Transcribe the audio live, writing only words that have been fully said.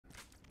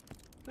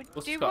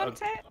Do you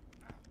want it?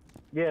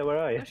 Yeah, where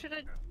are you? Or should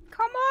I...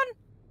 Come on!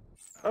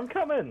 I'm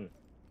coming!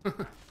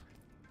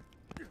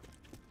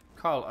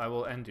 Carl, I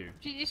will end you.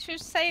 You should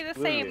say the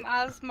Will same you?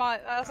 as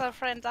our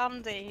friend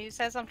Andy, who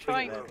says, I'm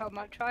trying to come,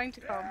 I'm trying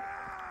to come.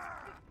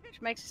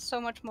 Which makes it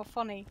so much more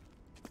funny.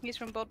 He's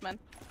from Bodmin.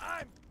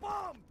 I'm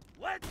pumped!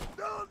 Let's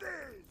do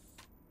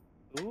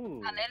this!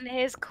 Ooh. And in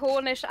his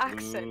Cornish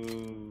accent,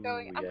 Ooh,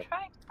 going, I'm yeah.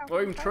 trying to come.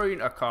 I'm trying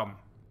to come.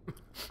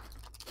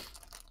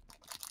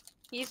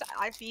 He's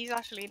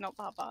actually not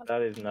that bad.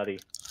 That is nutty.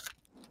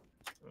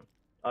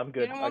 I'm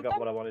good. don't I want got them?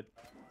 what I wanted.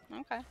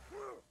 Okay.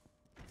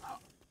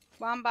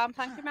 Wham bam,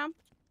 thank you, ma'am.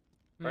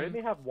 I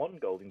only have one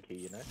golden key,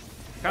 you know.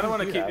 Kind of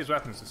want to do keep that. these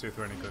weapons to see if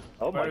they're any good.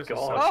 Oh Where my is this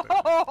God.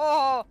 substick?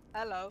 Oh,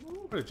 hello.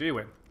 What did you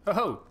win?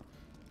 Oh,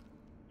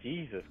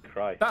 Jesus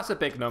Christ. that's a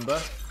big number.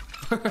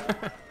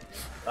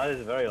 That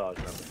is a very large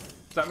number.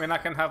 Does that mean I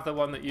can have the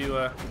one that you,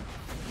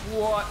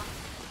 What?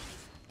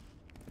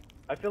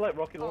 I feel like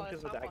rocket Oh, launchers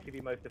it's would that actually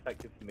be most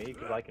effective for me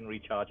because I can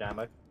recharge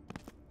ammo.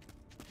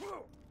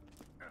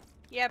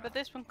 Yeah, but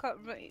this one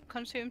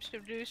consumes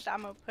reduced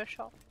ammo per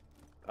shot.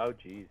 Oh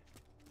jeez.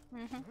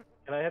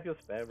 Can I have your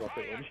spare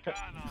rocket launcher?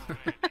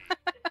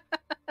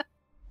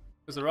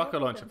 There's a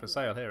rocket launcher for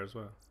sale here as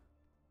well.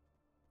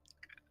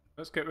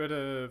 Let's get rid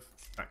of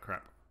that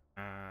crap.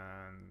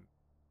 And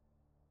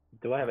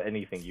Do I have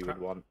anything you would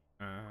want?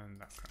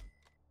 that crap.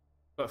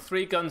 Got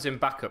 3 guns in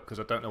backup because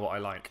I don't know what I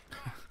like.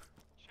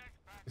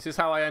 This is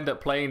how I end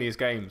up playing these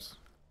games.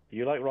 Do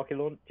you like rocket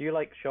launch? Do you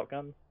like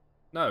shotguns?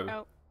 No.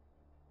 No.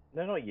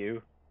 No, not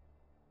you.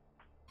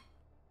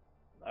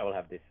 I will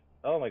have this.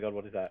 Oh my God,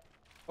 what is that?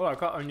 Oh, I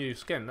got a new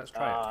skin. Let's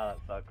try it. Ah, that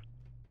sucks.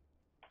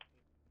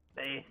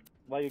 Hey,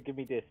 why you give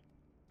me this?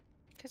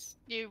 Because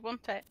you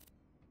want it.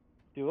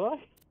 Do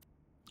I?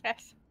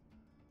 Yes.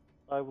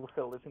 I will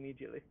fill this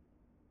immediately.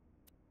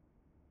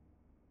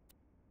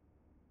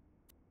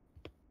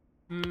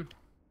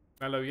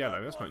 Mellow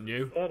yellow. That's not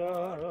new.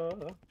 Ta-da!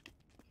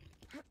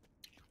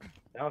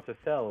 Now to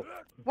sell.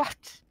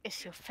 What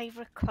is your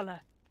favourite colour?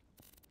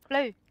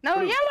 Blue. No,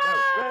 Blue.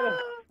 yellow!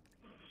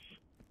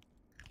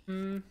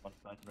 No,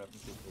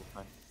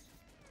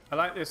 I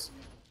like this.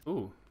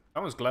 Ooh,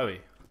 that one's glowy.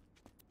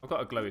 I've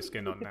got a glowy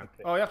skin on now.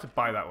 Oh, you have to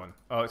buy that one.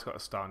 Oh, it's got a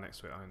star next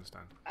to it. I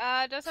understand.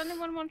 Does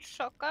anyone want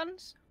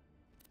shotguns?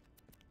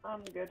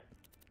 I'm good.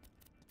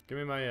 Give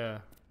me my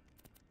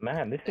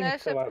Man, this thing's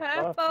There's so a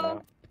outclassed purple.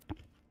 now.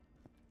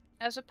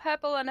 There's a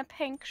purple and a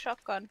pink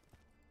shotgun.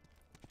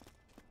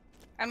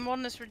 And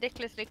one is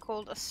ridiculously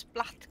called a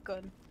splat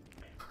gun.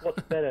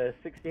 What's better,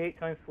 68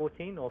 times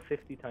 14 or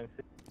 50 times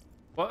 60?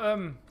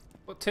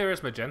 What tier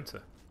is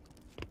magenta?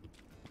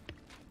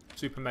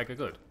 Super mega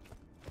good.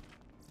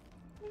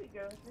 There you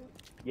go, I think.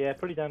 Yeah,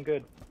 pretty damn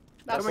good.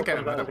 That's Someone get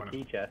him, I That don't was want a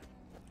him. key chest.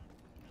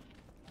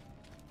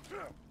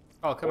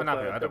 Oh, come and have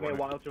it. I It don't took me a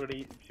want it. while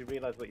to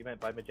realise what you meant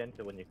by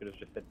magenta when you could have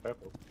just said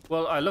purple.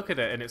 Well, I look at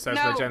it and it says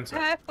no, magenta.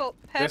 purple.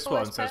 This Purple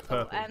one is says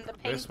purple. and the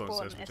pink This one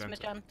says is magenta.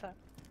 magenta.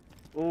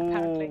 Ooh,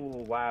 Apparently.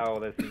 wow,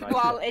 there's some nice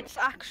Well, stuff. it's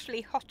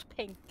actually hot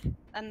pink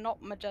and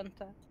not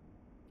magenta.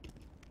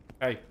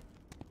 Hey,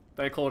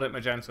 they called it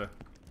magenta.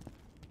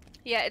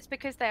 Yeah, it's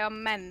because they are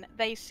men.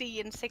 They see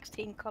in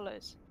 16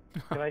 colours.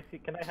 Can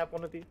I have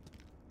one of these?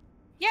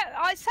 Yeah,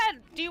 I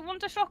said, do you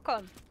want a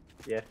shotgun?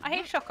 Yes, I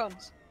hate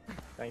shotguns.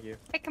 thank you.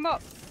 Pick them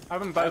up. Have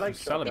them both like and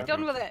sell Be them.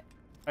 done with it.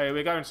 Hey,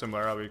 we're going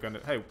somewhere. Are we going to?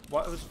 Hey,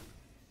 what was?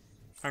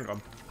 Hang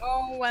on.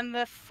 Oh, and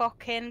the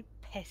fucking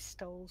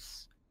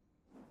pistols.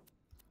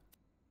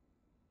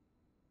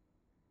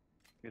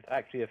 It's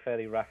actually a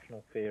fairly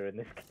rational fear in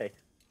this case.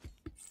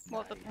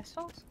 What, the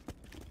pistols?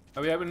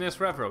 Are we opening this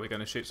forever or are we going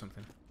to shoot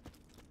something?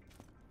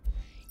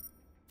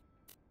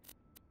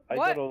 I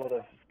What? got a lot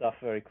of stuff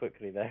very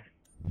quickly there.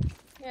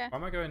 Yeah. Why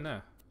am I going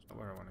there? It's not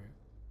where I want to go.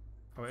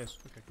 Oh, it is.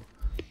 Okay, cool.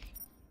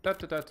 Da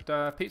da da da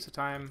da. Pizza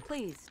time.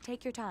 Please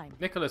take your time.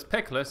 Nicholas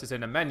Pickles is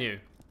in a menu.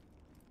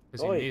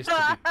 Because he Oi. needs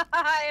to be.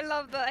 I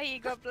love that he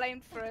got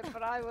blamed for it,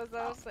 but I was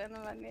also in the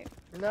menu.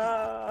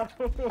 No!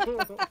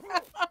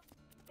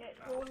 It's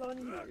all on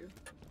you.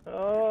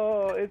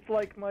 Oh, it's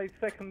like my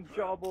second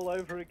job all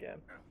over again.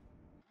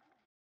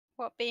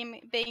 What, being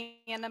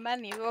in a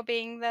menu or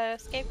being the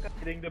scapegoat?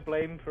 Getting the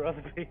blame for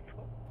other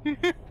people.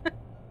 That's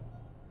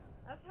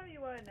how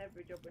you are in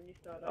every job when you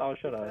start Oh, off,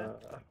 shut to be fair.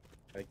 up.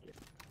 Thank you.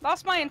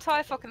 That's my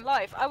entire fucking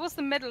life. I was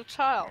the middle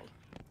child.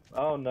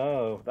 Oh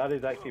no, that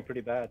is actually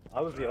pretty bad. I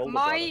was the older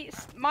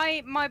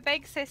My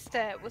big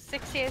sister was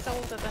 6 years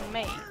older than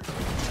me,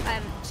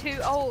 and too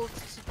old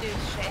to do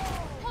shit.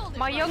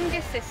 My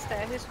youngest sister,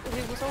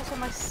 who was also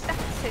my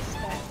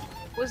stepsister,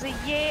 was a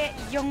year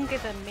younger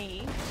than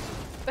me,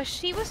 but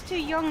she was too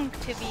young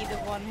to be the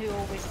one who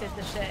always did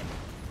the shit.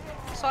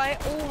 So I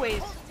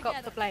always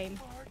got the blame.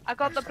 I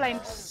got the blame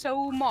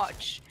so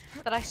much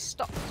that I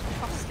stopped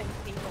trusting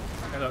people.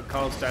 Hey, look,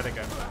 Carl's dead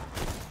again.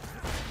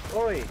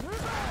 Oi,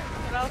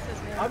 What else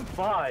is new? I'm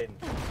fine.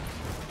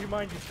 You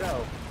mind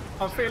yourself.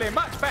 I'm feeling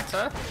much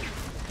better.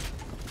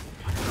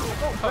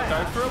 I'm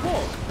going for a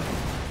walk.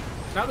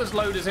 Now there's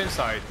loaders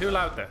inside. Who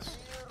allowed this?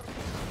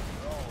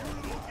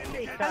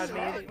 Hey,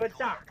 Sammy, we're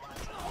duck.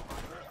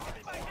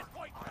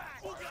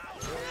 Well,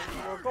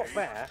 I got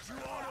there.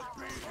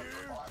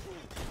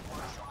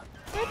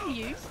 Good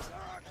news.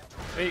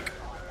 Eek.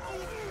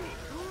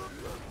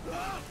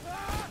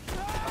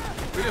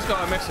 We just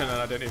got a mission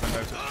and I didn't even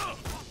notice.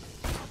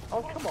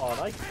 Oh, come on,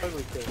 I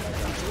totally killed that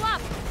guy. You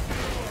up?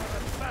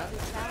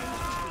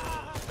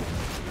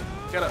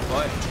 Get up,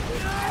 boy.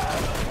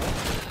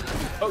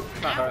 Oh,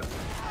 that hurt.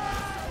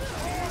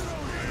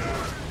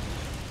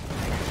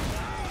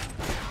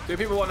 Do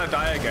people want to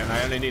die again?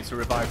 I only need to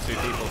revive 2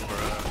 people for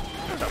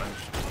a challenge.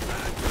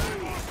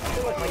 I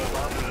feel like my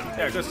last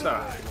Yeah, good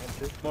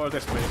stuff. More of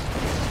this, please.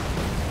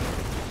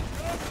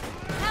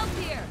 Help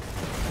here.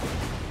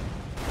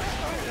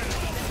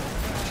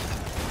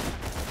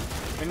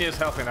 Minya's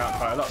helping out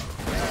quite a lot.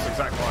 That's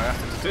exactly what I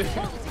asked him to do.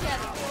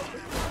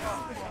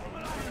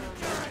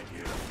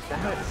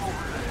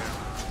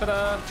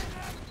 Ta-da!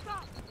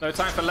 No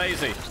time for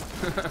lazy.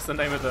 That's the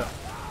name of the...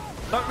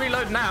 Don't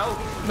reload now!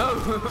 No!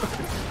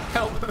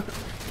 Help!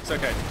 It's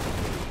okay.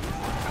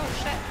 Oh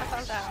shit, I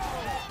fell down.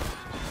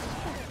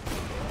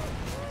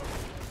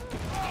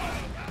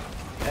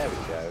 There we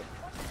go.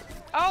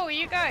 Oh,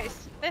 you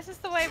guys, this is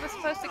the way we're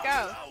supposed to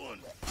go.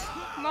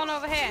 Come on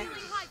over here.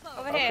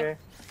 Over here.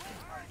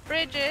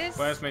 Bridges.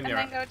 Where's Minya and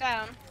then go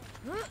down.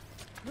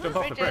 Jump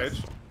off the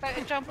bridge.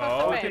 Better jump Oh, off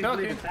the okay, bridge. no.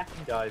 It's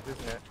attacking guys,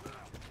 isn't it?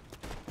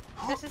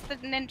 This is the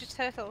Ninja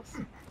Turtles.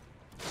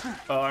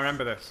 Oh, I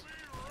remember this.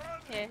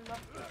 Yeah.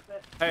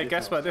 Hey,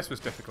 guess what? This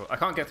was difficult. I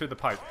can't get through the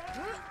pipe.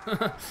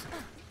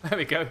 There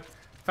we go.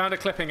 Found a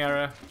clipping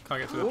error. Can't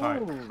get through the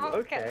pipe. Ooh,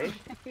 okay.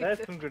 There's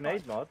some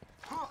grenade mods.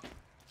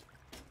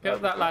 Get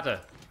up that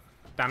ladder.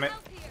 Damn it.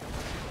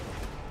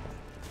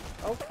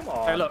 Oh, come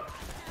on. Hey, look.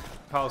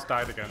 Carl's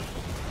died again.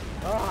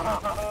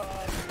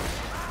 Ah,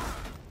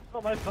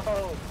 not my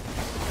fault.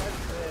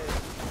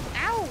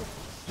 Ow!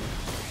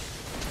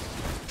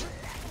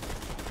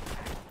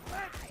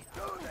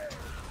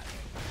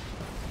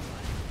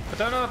 I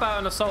don't know about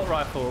an assault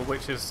rifle,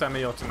 which is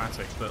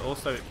semi-automatic, but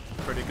also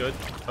pretty good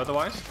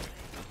otherwise.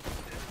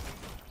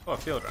 Oh, a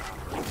field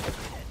round.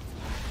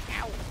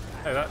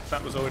 Hey,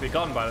 that was already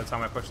gone by the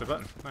time I pushed the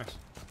button. Nice.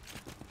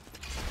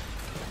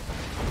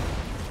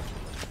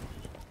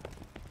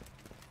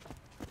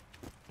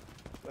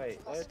 Wait,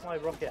 why is my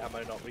rocket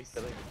ammo not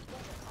refilling?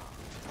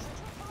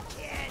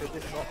 Could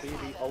this not be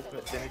the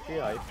ultimate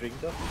synergy I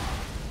dreamed of?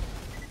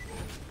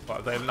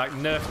 What, they like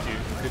nerfed you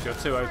because you're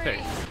too OP?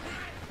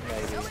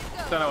 Maybe.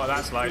 Don't know what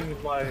that's like.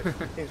 Seems my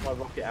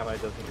rocket ammo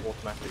doesn't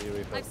automatically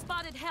refill. I've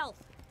spotted health.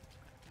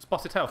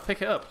 Spotted health,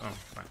 pick it up. Oh,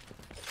 right.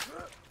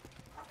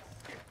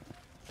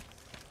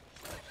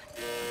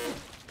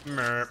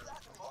 Merp.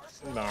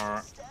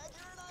 Nah.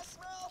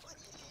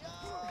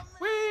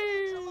 Whee!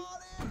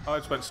 Oh, I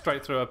just went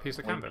straight through a piece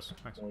of canvas.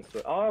 Nice.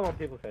 Oh, I want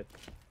people's head.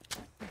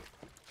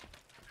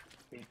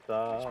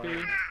 Pizza.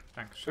 Speed.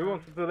 Thanks. Who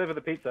wants to deliver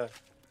the pizza?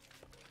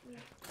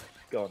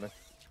 Go on then.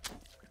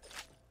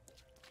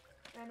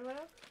 Anyone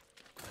else?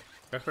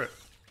 Go for it.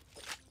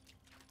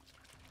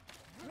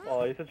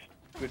 Oh, you're such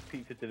a good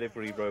pizza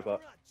delivery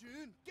robot.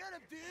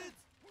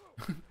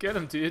 Get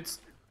him, dudes.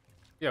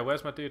 Yeah,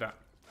 where's my dude at?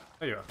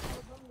 There you are.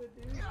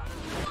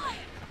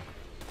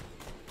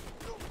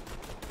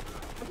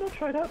 I've not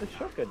tried out the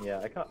shotgun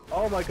yet. I can't.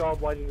 Oh my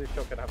god, why does this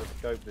shotgun have a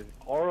scope? This is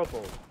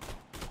horrible.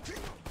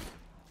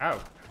 Ow.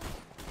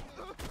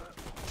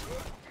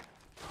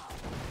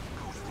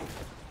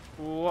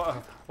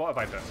 What have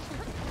I done?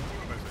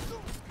 What is this?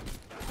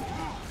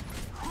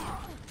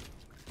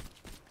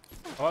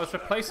 Oh, I was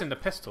replacing the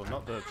pistol,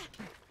 not the...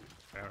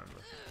 I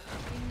remember.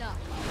 Enough.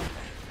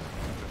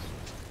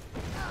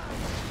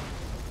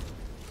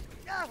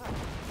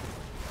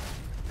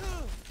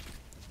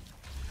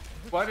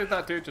 Why did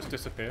that dude just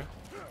disappear?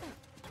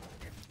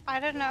 I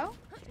don't know.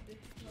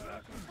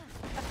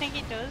 I think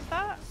he does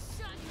that.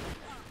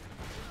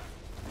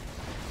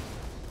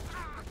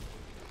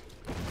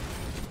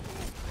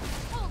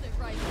 Hold it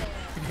right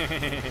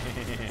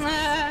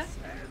there.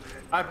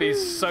 I'd be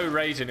so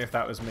raging if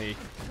that was me.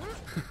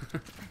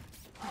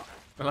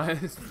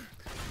 Like, this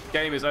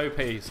game is OP,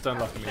 stun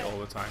locking me all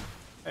the time.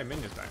 Hey,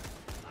 Minya's down.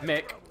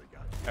 Mick.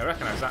 I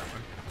recognise that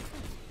one.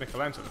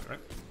 Michelangelo, right?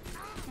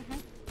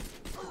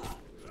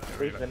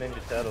 These are the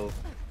Ninja Turtles.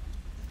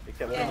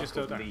 Except Yeah. one is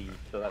Still called down. Lee,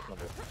 so that's not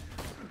it.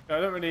 I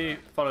don't really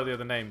follow the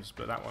other names,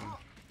 but that one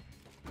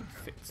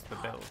fits the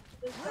bill.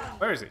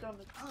 Where is he?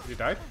 Has he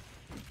died?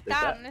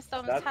 Dan is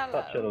on That's hello.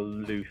 such a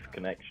loose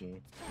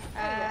connection.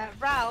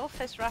 Ralph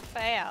is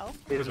Raphael.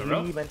 Is it Lee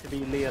Ralph? meant to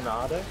be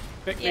Leonardo?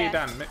 Mick Yeah. Lee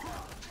Dan. Mick.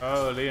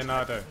 Oh,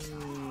 Leonardo.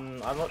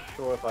 I'm not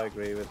sure if I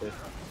agree with this.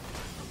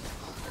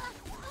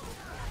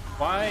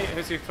 Why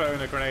has he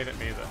thrown a grenade at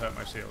me that hurt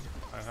my shield?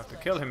 I have to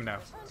kill him now.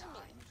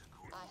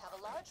 I have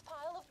a large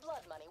pile of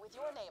blood money with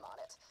your name on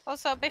it.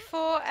 Also,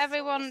 before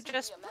everyone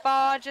just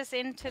barges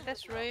into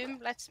this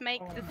room, let's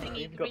make the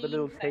thingy You've got the green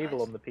little first.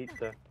 table on the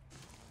pizza.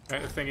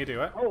 Right, the thing you do,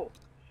 what? Oh,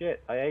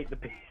 shit, I ate the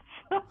pizza.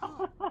 Time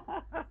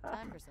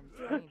for some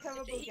brains.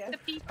 Terrible Eat guess. the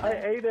pizza. I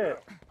ate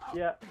it.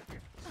 Yeah.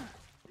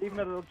 Even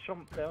a little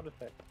chomp sound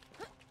effect.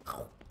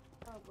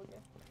 again.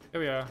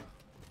 Here we are.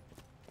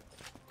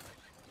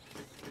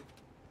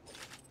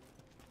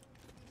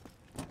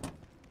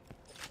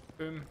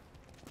 Boom.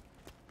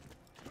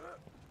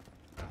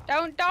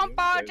 Don't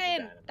barge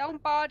in.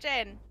 Don't barge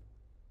in.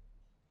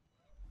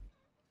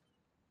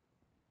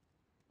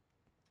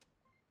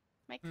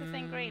 Make the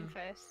thing green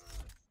first.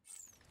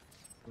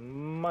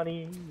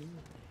 Money.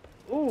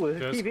 Ooh, there's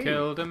a Just TV.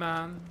 killed a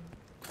man.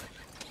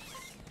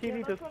 TV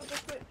Yeah, does that's one of the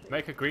switches.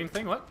 Make a green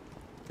thing? What?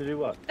 to do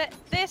what?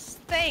 This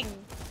thing.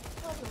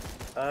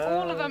 Uh,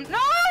 All of them.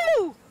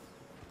 No!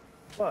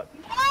 What?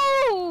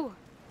 No!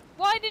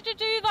 Why did you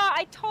do that?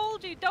 I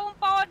told you, don't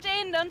barge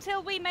in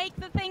until we make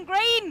the thing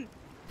green.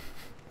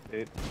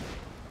 Dude,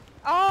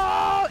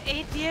 Oh,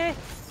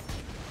 idiots!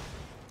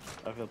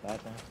 I feel bad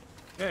now.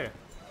 Yeah.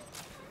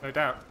 No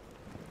doubt.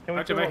 Can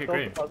How'd you still make it solve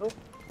green? the puzzle?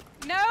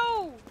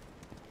 No!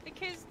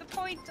 Because the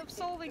point of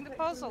solving the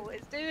puzzle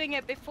is doing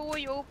it before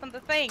you open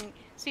the thing,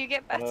 so you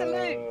get better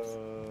loot.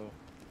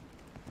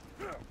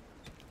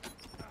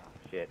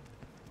 Shit.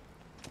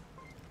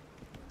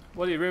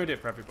 Well, you ruined it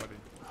for everybody.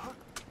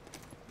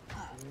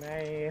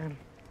 Man.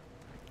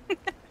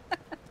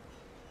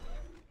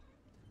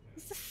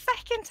 It's the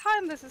second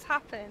time this has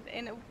happened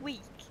in a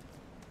week.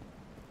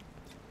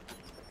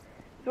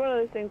 It's one of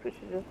those things which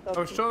is just.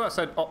 I was sure that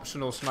said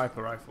optional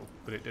sniper rifle,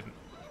 but it didn't.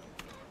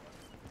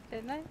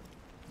 Didn't I?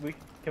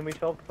 Can we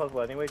solve the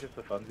puzzle anyway, just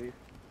for funsies?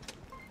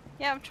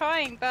 Yeah, I'm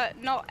trying,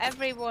 but not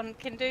everyone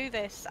can do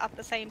this at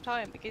the same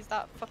time because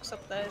that fucks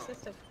up the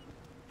system.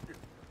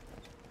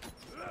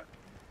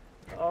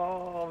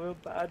 Oh, I feel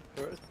bad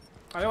for us.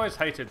 I always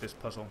hated this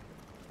puzzle.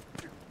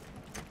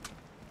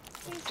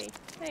 Easy.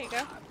 There you go.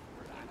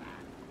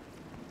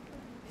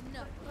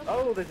 Enough.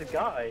 Oh, there's a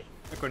guy.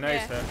 A grenade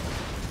Yeah. there.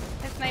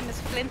 His name is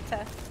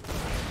Flinter.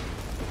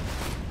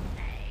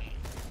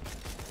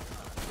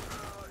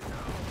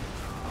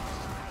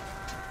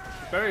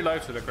 Very low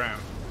to the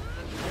ground.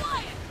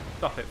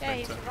 Stop it, Yeah,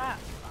 he's a Flinter. rat.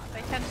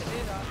 They tend to do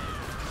that.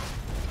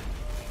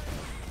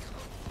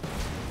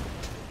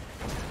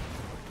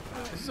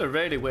 This is a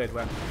really weird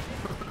weapon.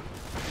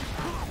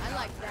 I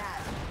like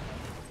that.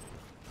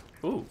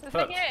 Ooh, The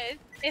perks. thing is,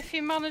 if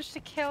you manage to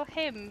kill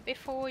him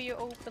before you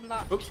open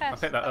that Oops, I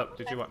chest, picked that up.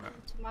 Did you want that?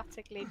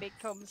 automatically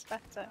becomes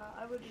better.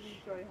 I would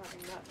enjoy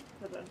having that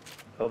for them.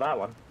 Oh, that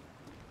one.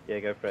 Yeah,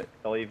 go for it.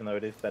 Oh, even though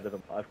it is better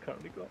than what I've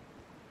currently got.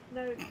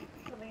 No,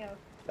 something else.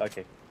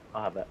 Okay,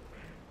 I'll have that.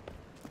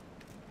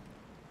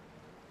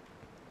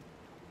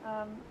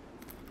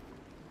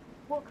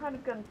 What kind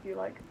of guns do you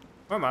like?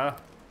 Oh my.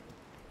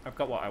 I've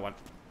got what I want.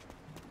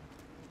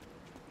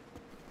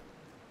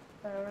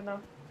 Fair enough.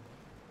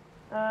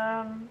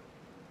 I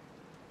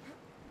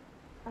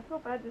feel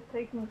bad just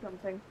taking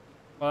something.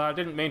 Well, I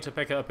didn't mean to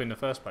pick it up in the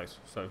first place,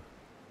 so.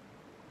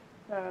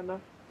 Fair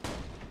enough.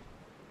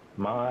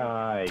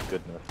 My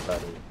goodness,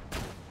 that is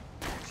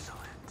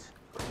excellent.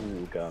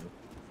 Cool gun.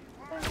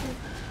 Thank you.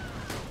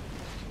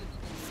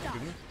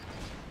 Didn't you?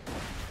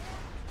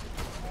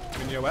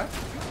 Minya where?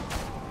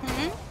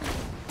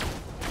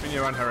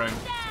 Minya on her own.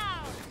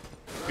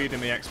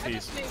 Feeding me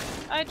XPs.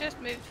 I just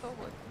moved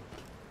forward.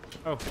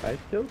 Oh, I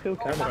still feel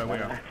kind where of we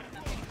bad. are.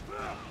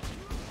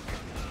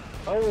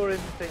 Oh, we're in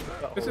the same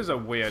spot. This is a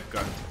weird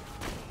gun.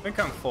 I think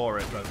I'm for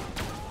it, but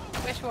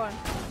Which one?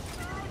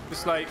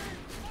 it's like,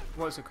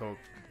 what is it called?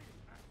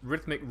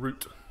 Rhythmic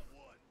root.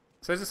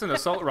 It says it's an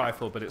assault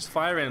rifle, but it's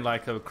firing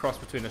like a cross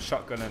between a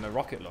shotgun and a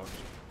rocket launcher.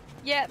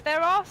 Yeah,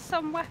 there are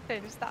some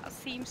weapons that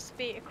seems to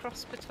be a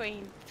cross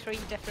between 3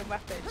 different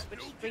weapons,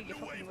 which is really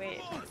fucking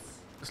weird.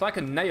 It's like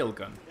a nail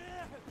gun.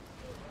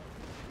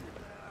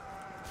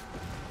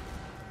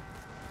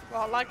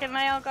 Well, like a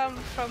nail gun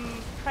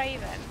from Prey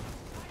then.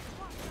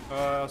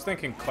 I was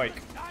thinking Quake,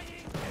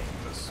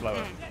 but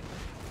slower.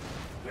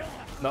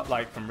 Not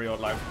like from real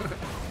life.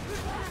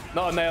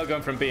 Not a nail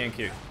gun from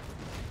B&Q.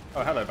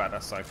 Oh, hello,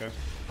 badass psycho.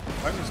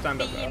 I can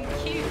stand up there.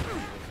 B&Q.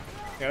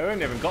 Yeah, I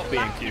haven't even got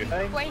B&Q.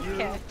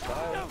 Quaker.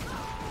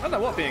 I don't know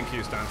what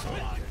B&Q stands for.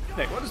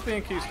 Nick, what does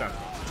B&Q stand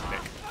for?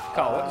 Nick.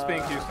 Carl, what does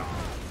B&Q stand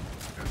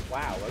for?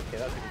 Wow, okay,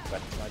 that's a good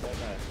question. I don't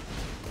know.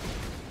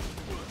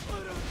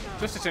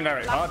 Just a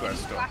generic hardware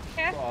store.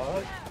 Quacker.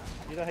 What?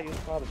 You know how you're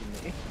smarter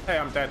than me? Hey,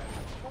 I'm dead.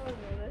 Oh,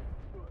 really?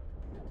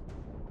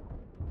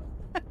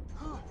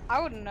 I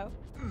wouldn't know.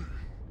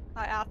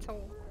 Like at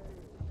all.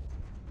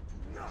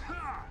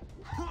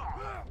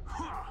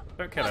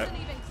 Don't kill it. Wasn't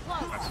even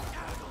close.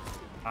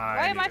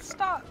 Why am I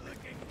stuck?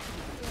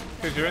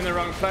 Because you're in the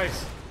wrong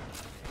place.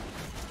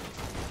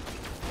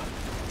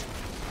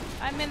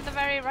 I'm in the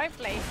very right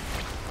place.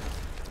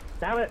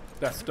 Damn it!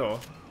 Death's door.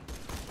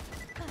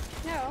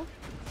 No.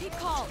 Keep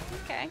calm.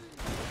 Okay.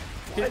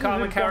 Keep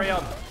calm and carry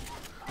on.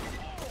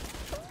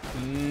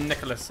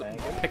 Nicholas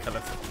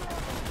Pickles.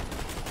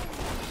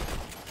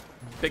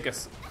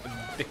 Biggest.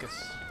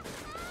 Dickus.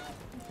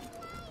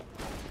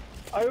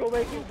 Are you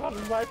making fun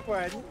of my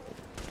friend?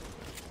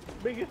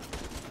 Biggest.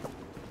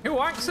 Who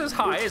wanks as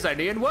high as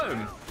any and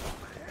won't?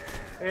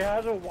 He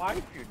has a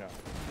wife, you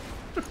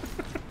know.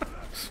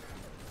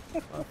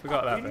 I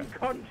forgot that bit.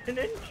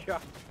 Incontinentia.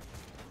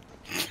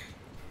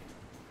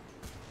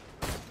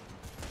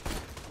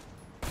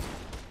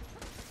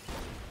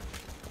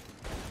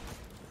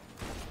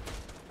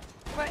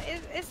 but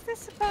is this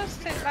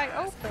supposed to like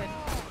open?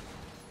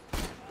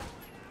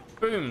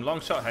 Boom!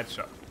 Long shot,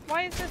 headshot.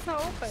 Why is this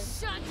not open?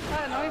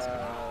 That annoys me.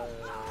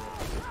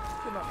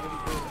 We're not really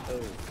doing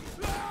those.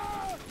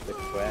 The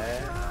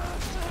square.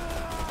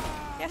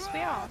 Yes, we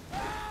are.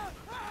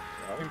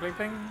 Bling, bling,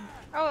 bling.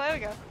 Oh, there we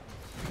go.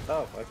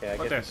 Oh, okay. I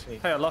What guess this? we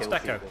need Hey, I to lost kill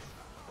Echo. people.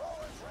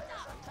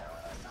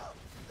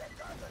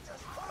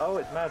 Oh,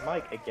 it's Mad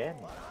Mike again.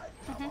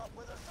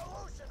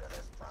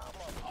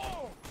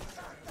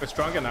 We're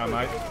stronger now,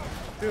 mate.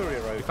 Fury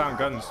We Road. found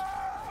guns.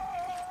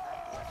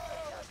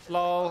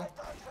 Lol.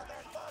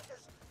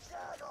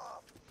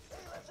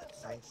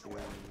 Thank you.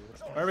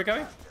 Where are we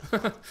going? We're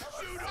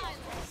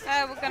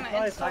gonna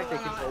Nice, install I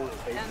think it's all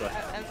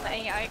an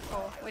AI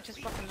core, which is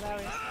fucking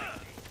hilarious.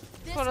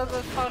 It's one of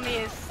the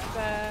funniest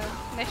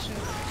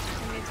missions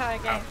in the entire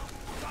game.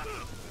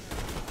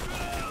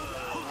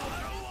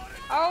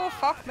 Oh,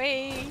 fuck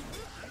me!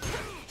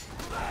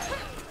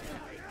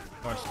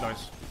 Nice,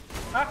 nice.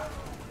 Ah!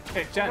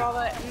 Hey, Jen.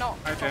 Rather not.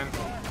 Hi, Jen.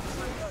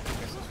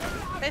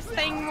 This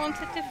thing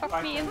wanted to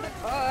fuck me in the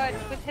butt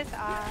with his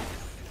ass.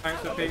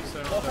 Thanks for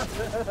pizza. Thanks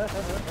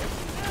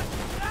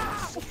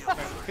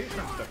for pizza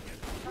and stuff.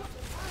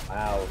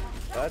 Wow.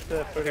 That's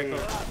a pretty. Okay, cool.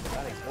 I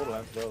think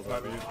Borderlands as well.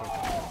 Might be useful.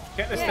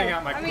 Get this thing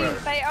out my I mean,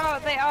 throat.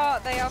 they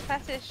are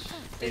fetish.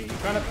 I'm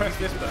trying to press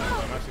this button,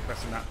 but I'm actually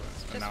pressing that button. And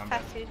Just now I'm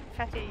dead.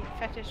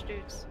 fetish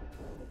dudes.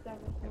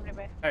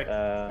 Anyway. Hey,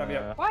 let me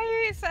up. Why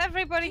is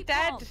everybody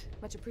dead?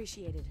 Much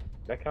appreciated.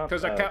 I can't.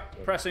 Because I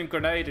kept pressing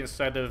grenade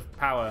instead of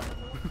power.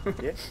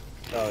 Yeah.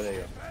 Oh, there you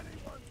go.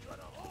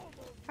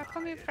 How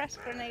come you press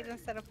grenade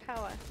instead of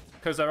power?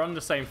 Because they're on the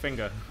same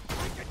finger.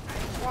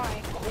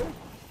 Why?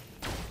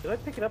 Did I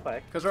pick it up by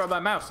accident? Because they're on my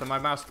mouse, and my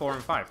mouse 4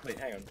 and 5. Wait,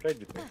 hang on. Trade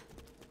with me.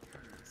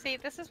 See,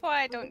 this is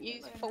why I don't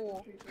use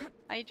 4.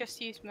 I just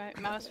use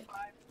mouse 5.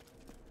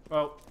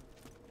 Well,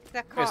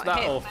 I can't it's that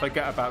hit or them.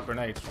 forget about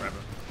grenades forever.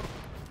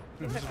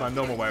 This is my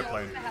normal way of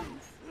playing.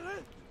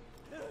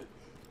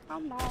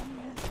 Come on.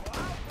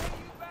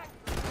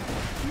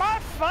 My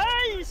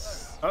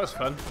face! That was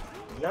fun.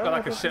 No, Got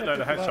like a I wasn't shitload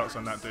of gonna pick it up. headshots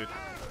on that dude.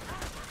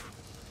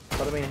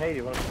 But I mean, hey, do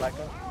you want to back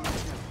up?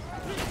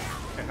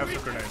 Okay, have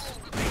some grenades.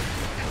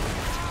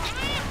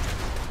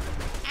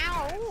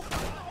 Ow!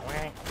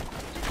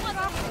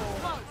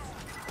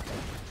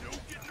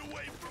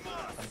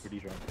 I'm pretty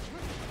drunk.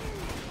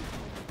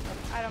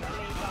 I don't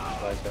believe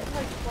that.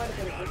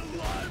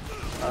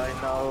 I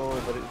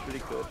know, but it's really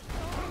good.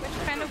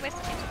 Which kind of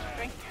whiskey did you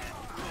drink?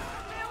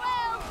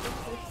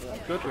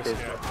 Good whiskey.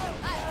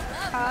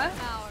 Huh?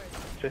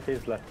 Just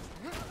his left.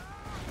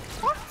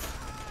 What?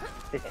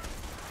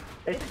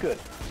 It's good.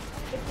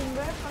 It's in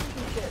rare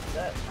country shit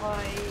that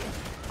I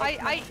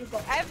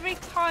every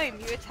time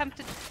you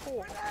attempted to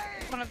talk,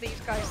 one of these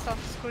guys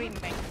starts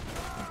screaming.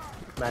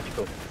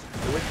 Magical.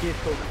 The whiskey is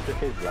called just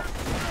his left.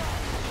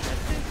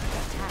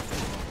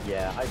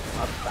 Yeah, I'm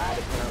bad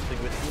at pronouncing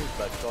whiskeys,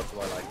 but God do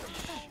I like them.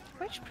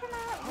 Which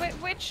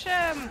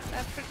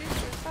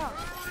producer is that?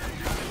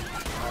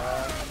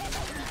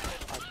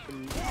 I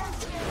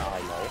believe I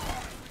know.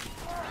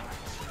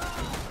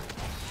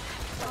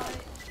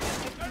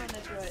 his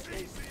manager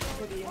is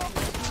pretty into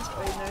whiskeys,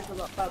 so he knows a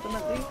lot about them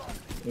at least.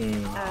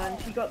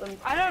 And he got them.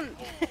 I don't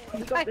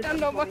got I this don't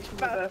know one much from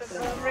about them, Roberta.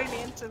 but I'm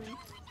really into them.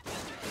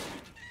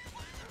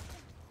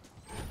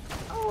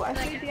 Oh, I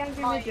see the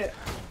angry midget.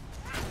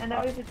 And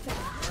now he's a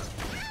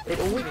It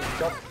always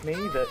shocks me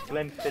that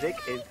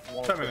Glenfiddich is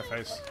one Put of me in the... the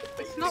face.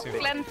 It's not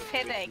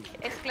Glenfiddich,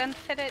 it's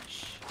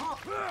Glenfiddich.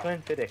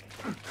 Glenfiddich.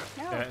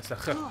 No, Yeah, it's a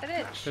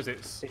Fiddich. because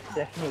it's It's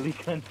definitely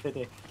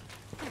Glenfiddich.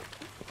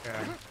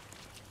 yeah.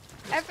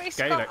 Every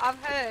Gaelic. Scot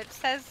I've heard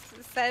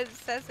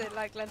says it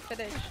like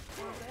Glenfiddich.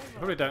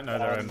 Probably don't know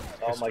their own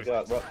Oh my history.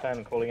 god,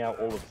 Roxanne calling out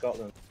all of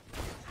Scotland.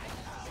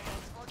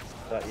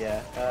 But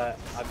yeah,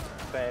 I'm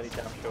fairly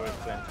damn sure it's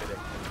Glenfiddich.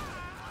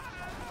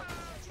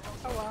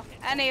 Oh well.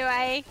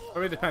 Anyway,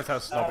 Probably depends how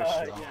snobbish you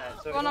are. Yeah,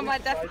 so One it of my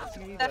always surprises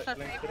me that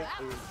definite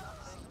Glenfiddich is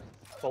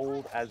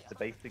sold as the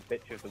basic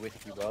bitch of the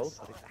whiskey world,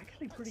 but it's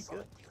actually pretty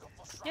good.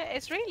 yeah,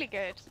 it's really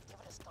good.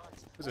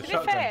 There's a To be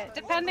shotgun. fair,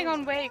 depending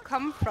on where you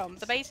come from,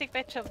 the basic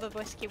bitch of the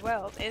whiskey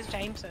world is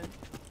Jameson.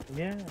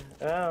 Yeah.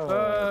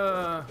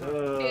 Oh.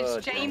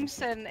 Because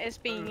Jameson is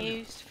being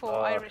used for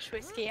Irish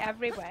whiskey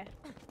everywhere.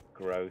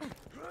 Gross.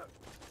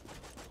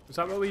 Is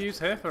that what we use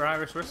here for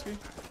Irish whiskey?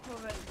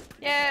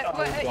 Yeah, Oh,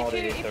 well, God,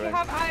 it is if you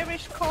horrendous. have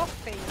Irish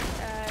coffee,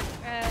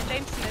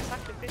 Jameson is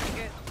actually pretty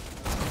good.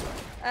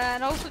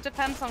 And also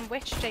depends on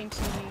which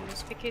Jameson you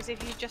use, because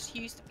if you just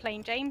use the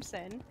plain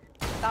Jameson,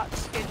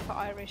 that's good for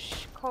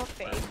Irish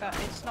coffee, but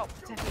it's not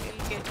particularly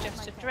good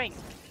just to drink.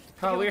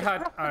 Carl, we If you want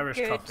had a proper Irish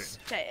good-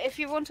 coffee. If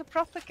you want a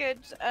proper good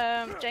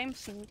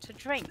Jameson to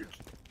drink,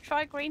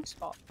 try Green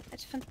Spot.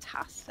 It's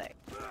fantastic.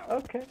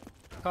 Okay.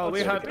 Carl, we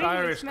It's had really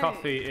Irish smooth.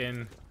 coffee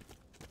in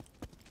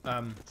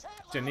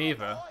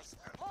Geneva.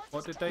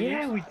 What did they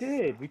Yeah, use? we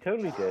did. We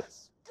totally did.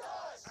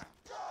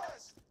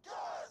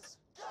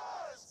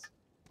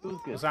 It was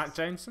good. Was that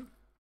Jameson?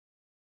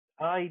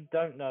 I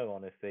don't know,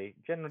 honestly.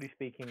 Generally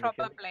speaking, if you're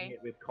Probably. mixing it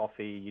with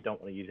coffee, you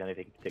don't want to use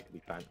anything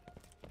particularly fancy.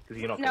 because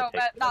you're not No, going to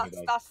take but it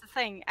anyway. that's the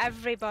thing.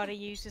 Everybody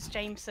uses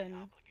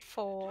Jameson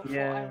for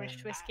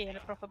Irish whiskey in a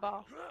proper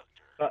bar.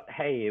 But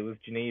hey, it was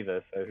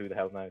Geneva, so who the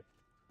hell knows?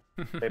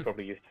 They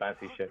probably used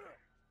fancy shit.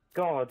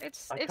 God,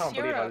 It's I can't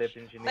believe I Europe. lived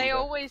in Geneva. They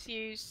always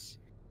use.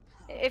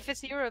 If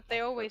it's Europe, they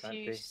always fancy.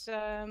 use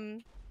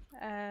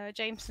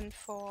Jameson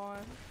for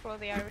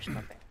the Irish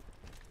coffee,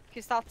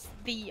 because that's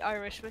the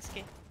Irish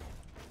whiskey.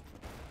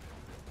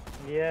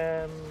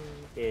 Yeah,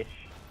 ish.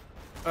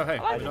 Oh hey,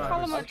 I like we're the not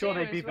colour having- I'm sure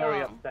they'd be as very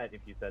well. upset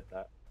if you said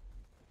that.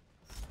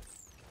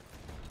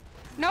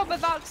 No,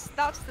 but that's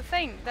the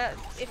thing. That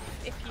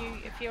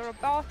if you're a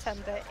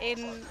bartender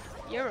in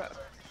Europe,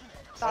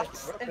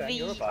 that's Roxanne,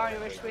 you're a the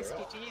bartender Irish in whiskey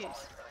Europe. to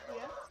use.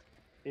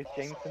 Is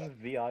Jameson's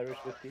the Irish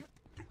whiskey?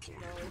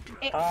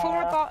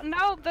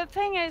 No, the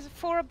thing is,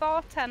 for a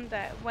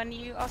bartender, when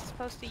you are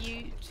supposed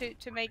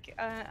to make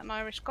an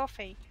Irish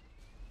coffee,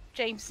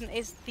 Jameson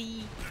is the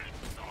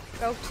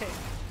go-to,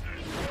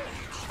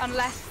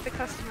 unless the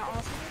customer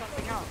asks for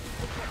something else.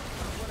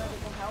 Whatever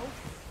the hell.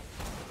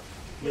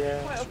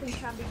 Yeah. Quite often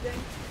can be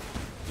James.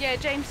 Yeah,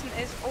 Jameson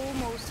is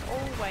almost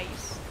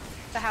always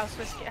the house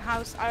whiskey,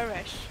 house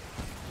Irish.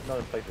 Not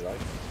in places like.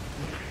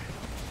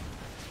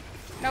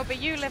 No,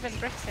 but you live in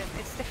Britain.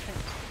 It's different.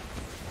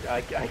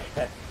 I guess.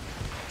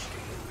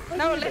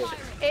 No,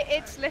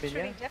 it's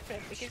literally Minya?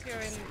 different because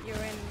you're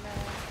in.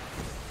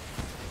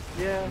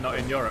 Yeah. Not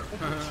in Europe.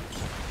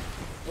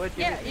 Where'd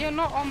you Yeah, live? you're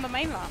not on the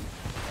mainland,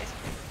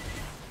 basically.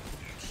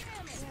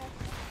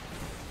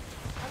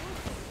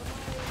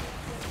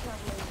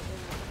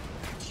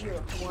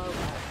 Europe a while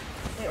back.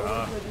 It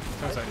always really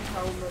surprised me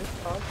how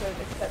most bars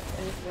don't accept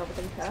anything other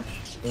than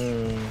cash.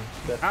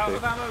 That's Out true.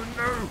 of ammo,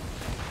 no!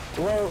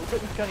 Well,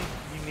 Britain's kind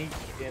of unique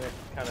in its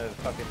kind of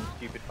fucking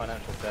stupid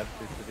financial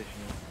services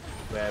position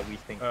where we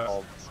think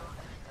of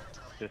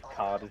just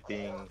card as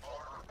being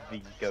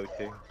the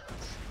go-to.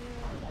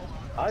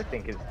 I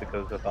think it's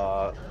because of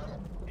our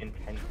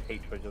intense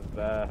hatred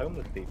of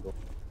homeless people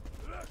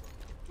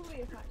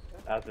Probably a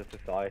factor. as a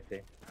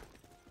society.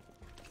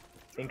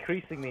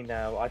 Increasingly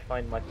now, I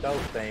find myself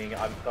saying,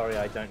 I'm sorry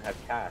I don't have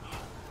cash.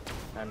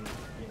 And,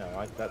 you know,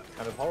 that's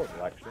kind of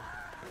horrible, actually.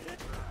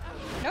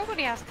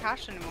 Nobody has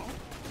cash anymore.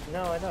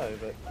 No, I know,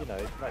 but, you know,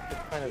 it's like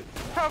just kind of...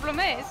 Problem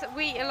is,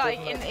 we like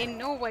in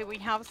Norway we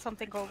have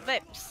something called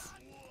Vips,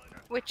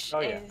 which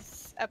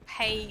is a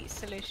pay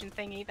solution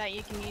thingy that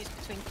you can use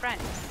between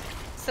friends.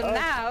 So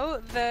now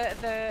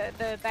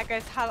the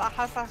beggars has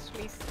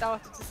actually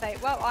started to say,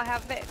 well, I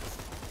have Vips,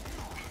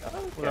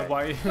 Okay. Well,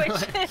 why?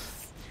 which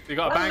is You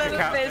got a a bank little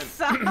account. bit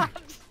sad.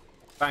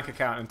 Bank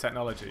account and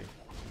technology.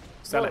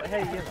 Sell Well, it. hey,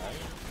 you know...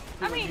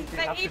 I mean,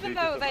 even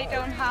though they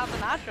don't have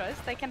an address,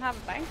 they can have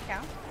a bank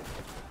account.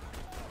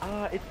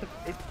 it's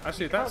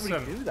Actually, you that's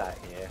can't really do that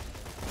here.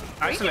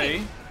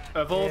 actually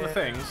of all the Yeah.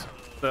 things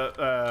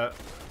that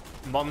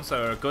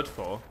Monzo are good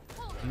for,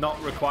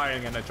 not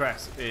requiring an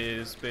address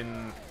is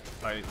been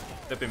like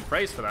they've been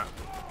praised for that.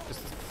 It's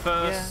the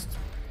first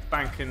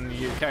bank in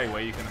the UK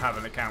where you can have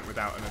an account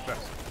without an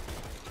address.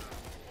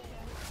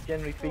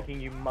 Generally speaking,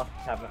 you must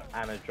have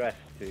an address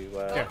to.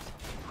 Yeah.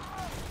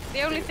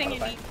 The only to thing have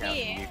you a need bank account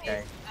in here the UK.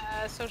 is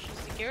a social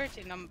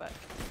security number.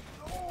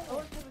 I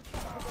was with a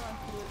guy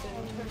who had been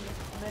in prison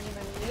for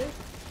many years,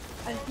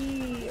 and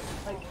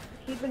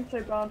he'd been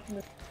so banned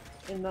from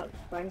in that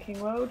banking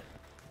world,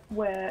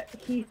 where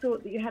he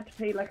thought that you had to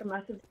pay like a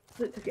massive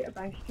deposit to get a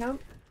bank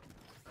account.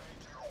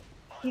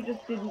 He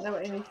just didn't know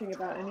anything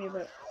about any of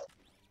it.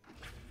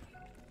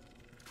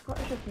 Quite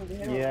interesting to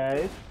hear. Yeah,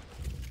 it's.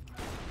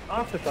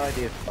 Our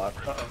society is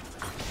fucked.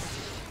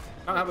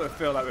 I have a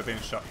feel like we're being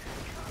shot.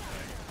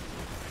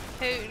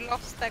 Who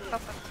lost their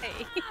cup of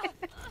tea?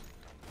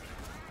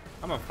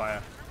 I'm on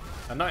fire,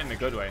 and not in a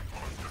good way.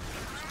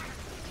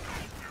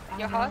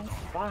 You're hot?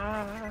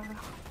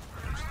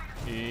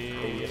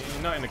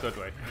 Not in a good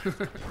way.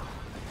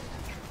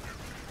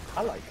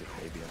 I like this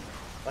Fabian.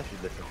 I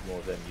should listen to more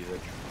of their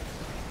music.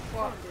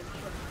 What?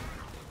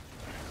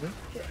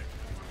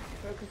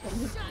 Focus on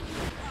this.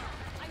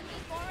 I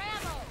need more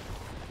ammo.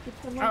 Could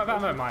someone Out of ammo,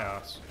 focus- my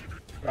ass.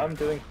 I'm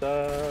doing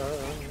stuff.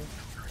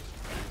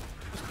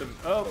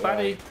 Oh,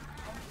 baddie!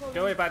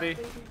 Go away, baddie!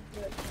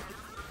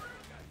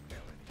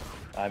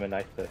 I'm a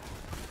nice person.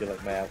 Do you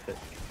like my outfit?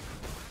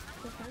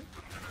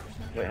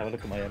 Wait, have a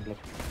look at my emblem.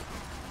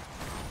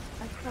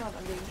 I can't,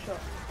 I'm being shot.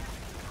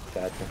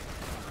 Sadly.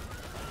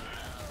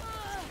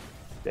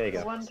 There you The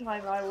go. one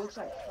time I will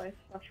sacrifice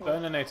special.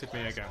 Burninated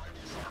me again.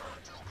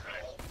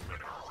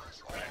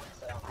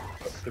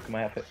 Look at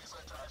my outfit.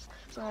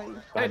 Sorry. Hey,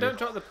 Behind don't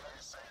drop the...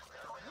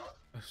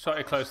 Shot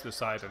it close to the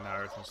side and now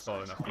everything's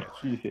falling off the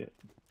edge. you.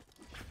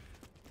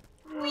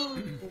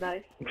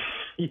 Nice.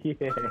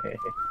 Yeah.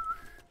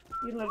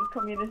 You love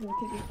communism,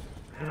 Tiggy.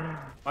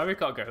 Why we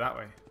gotta go that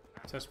way?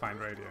 It says find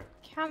radio.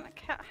 Hang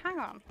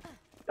on.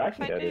 I If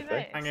can I go do this way.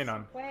 this, Hang in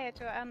on. where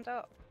do I end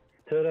up?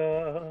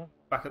 Ta-da!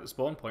 Back at the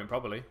spawn point,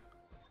 probably.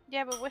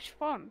 Yeah, but which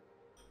one?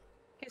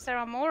 Because there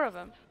are more of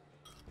them.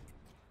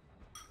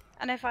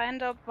 And if I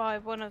end up by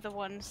one of the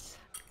ones...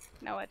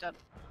 No, I don't.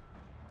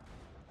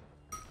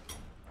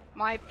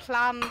 My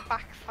plan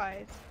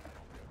backfired.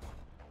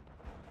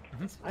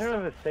 I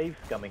remember save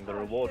scumming the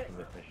reward from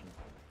this mission.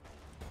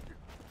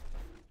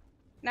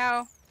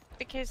 No,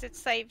 because it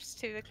saves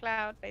to the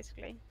cloud,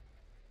 basically.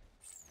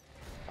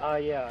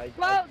 Yeah.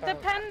 Well, I found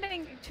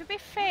depending. To be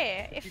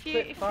fair, if you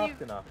click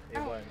fast enough, it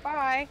oh, won't.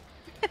 bye.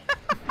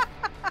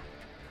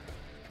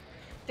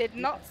 Did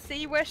not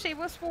see where she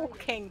was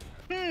walking.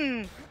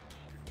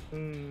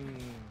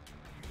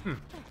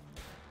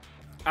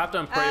 I've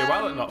done pretty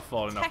well at not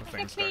falling off of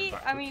things. Technically,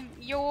 I mean,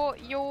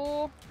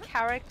 your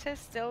character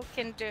still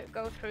can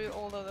go through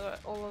all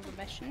of the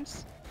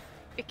missions,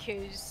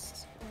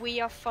 because we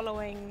are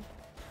following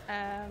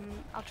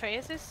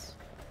Altreus's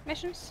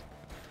missions,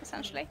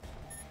 essentially.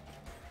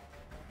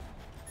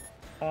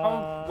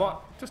 Oh,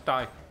 what? Just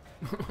die.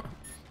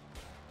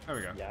 There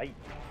we go. Yikes.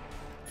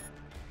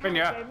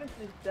 Minya. Seamus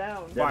is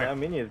down. Why? Yeah,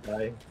 Minya's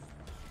dying.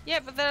 Yeah,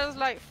 but there's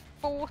like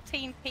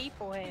 14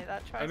 people here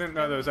that tried. I didn't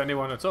know there was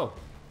anyone at all.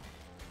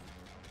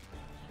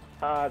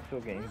 It's still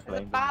getting There's a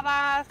blamed.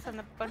 badass and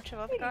a bunch of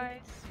other guys.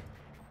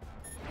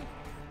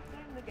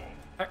 In the game.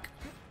 Heck.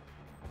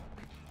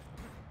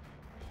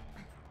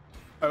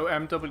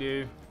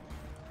 OMW.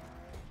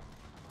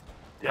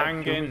 Yeah,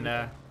 Hang kill in me.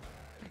 there.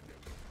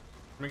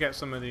 Let me get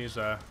some of these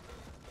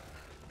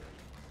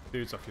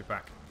dudes off your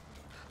back.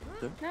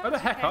 No, Where the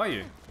it's heck okay. are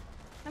you?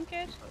 I'm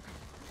good.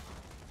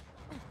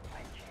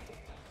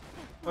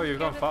 Oh, you've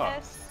gone Good at far.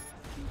 this.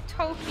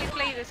 Totally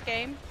play this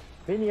game.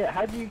 Minya,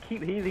 how do you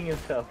keep healing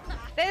yourself?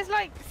 There's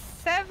like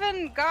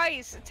 7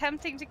 guys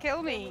attempting to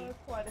kill There me. were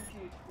quite a few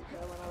to go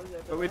when I was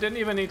over But we there. didn't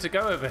even need to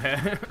go over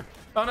here.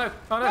 Oh no!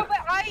 Oh no! No, but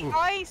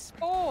I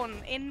spawn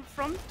in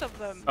front of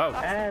them. Oh,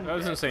 And- that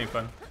doesn't seem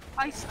fun.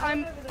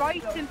 I'm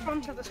right in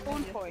front of the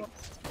spawn point.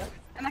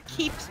 And I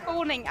keep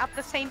spawning at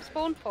the same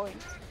spawn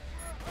point.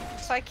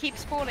 So I keep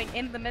spawning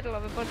in the middle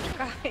of a bunch of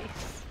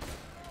guys.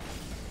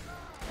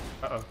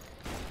 Uh-oh.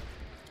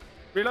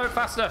 Reload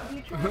faster!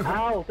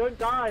 Ow, don't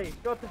die!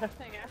 God damn.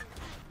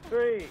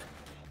 3,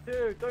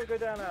 2, don't go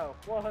down now.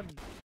 1.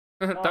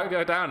 Don't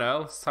go down,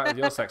 Elle. It's title of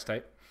your sex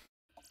tape.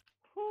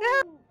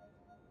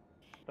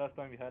 First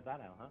time you heard that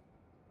now, huh?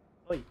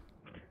 Oi.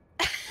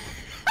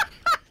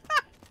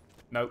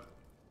 Nope.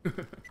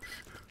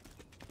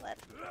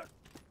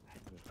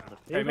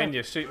 Hey,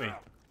 Minya, shoot me.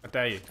 I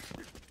dare you.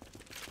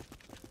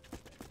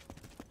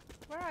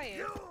 Where are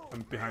you?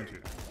 I'm behind you.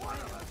 One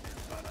of us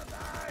is gonna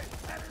die,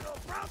 and it'll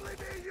probably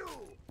be you.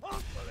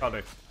 Hopefully. I'll do.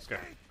 Let's go.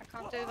 I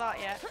can't do that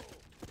yet.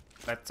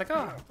 Let's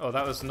go. Oh,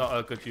 that was not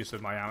a good use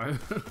of my ammo.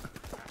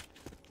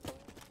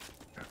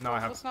 No, I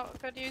have. That's not a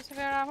good use of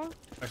your ammo.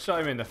 I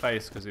shot him in the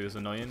face because he was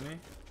annoying me.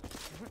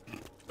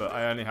 But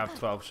I only have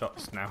 12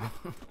 shots now.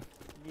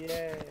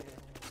 Yeah.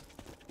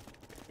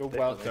 You're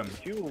welcome,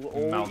 Fuel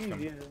all Malcolm.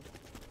 easier.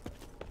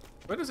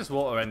 Where does this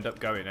water end up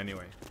going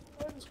anyway?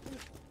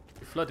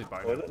 You're flooded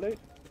by it. Toilet loot?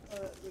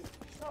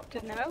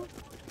 Didn't know.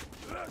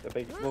 The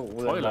big well,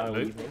 Toilet now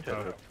loot? we've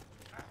interested.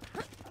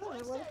 I don't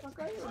know where the fuck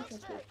are you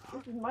interested?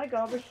 This is my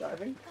garbage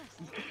diving.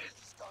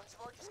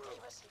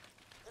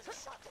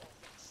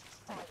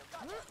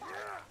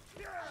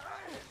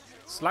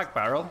 Slag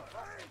barrel?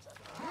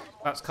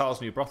 That's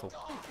Carl's new brothel.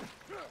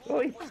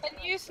 Oi. I'm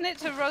using it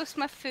to roast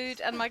my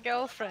food and my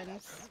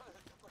girlfriend's.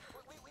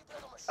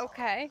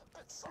 Okay.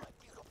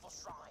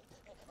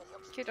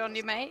 Good on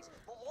you, mate.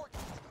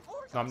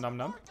 Nom nom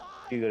nom.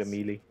 You got a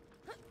melee.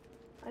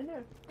 I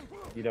know.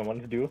 You don't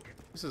want to do it?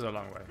 This is a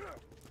long way.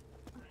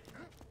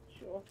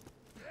 Sure.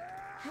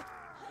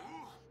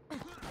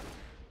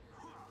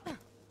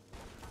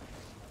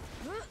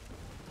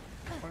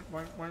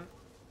 Wait, wait.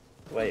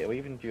 Wait, are we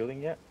even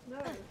dueling yet? No.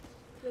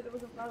 Said it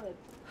wasn't valid.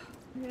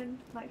 And then,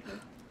 like me.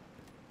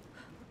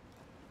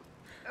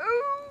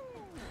 Ooh!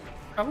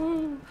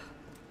 Oh,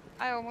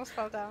 I almost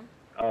fell down.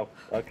 Oh,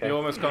 okay. you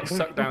almost got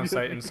sucked down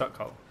Satan's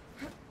suckhole.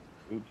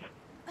 Oops.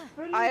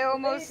 I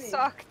almost Baby.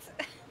 sucked.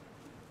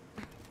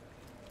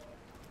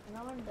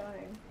 Now I'm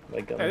dying.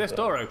 My God, Hey, this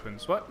door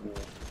opens. What?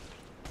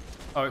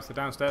 Oh, it's the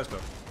downstairs door.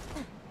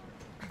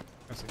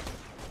 I see.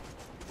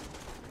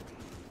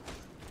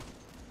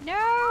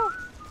 No!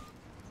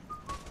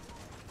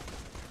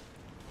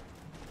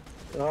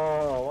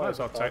 Oh, what Might as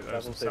well a take fast those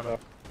level and so sell far. them.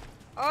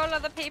 All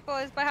other people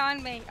is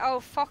behind me. Oh,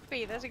 fuck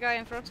me. There's a guy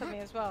in front of me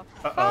as well.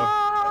 Uh-oh.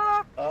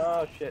 Fuck!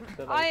 Oh shit.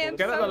 So I am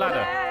Get so up the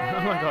ladder.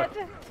 Oh my god.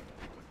 dead.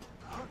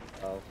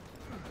 Oh.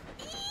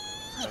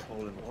 I've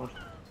fallen on.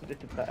 This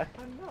is bad.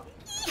 I'm not.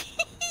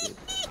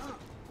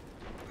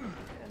 Yeah,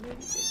 maybe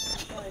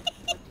it's like,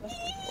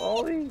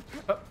 Ollie!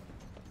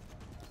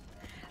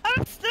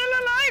 I'm still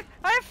alive!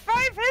 I have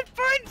 5 hit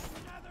points!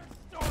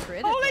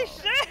 Holy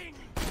shit!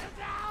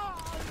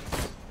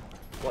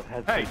 What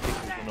has Hey,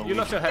 been you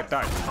lost your head,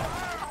 die.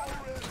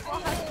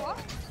 What?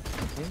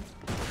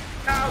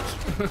 Ouch!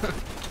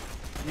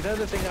 You know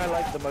the thing I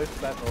like the most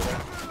about Norway?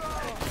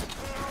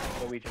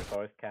 Norwegian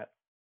forest cats.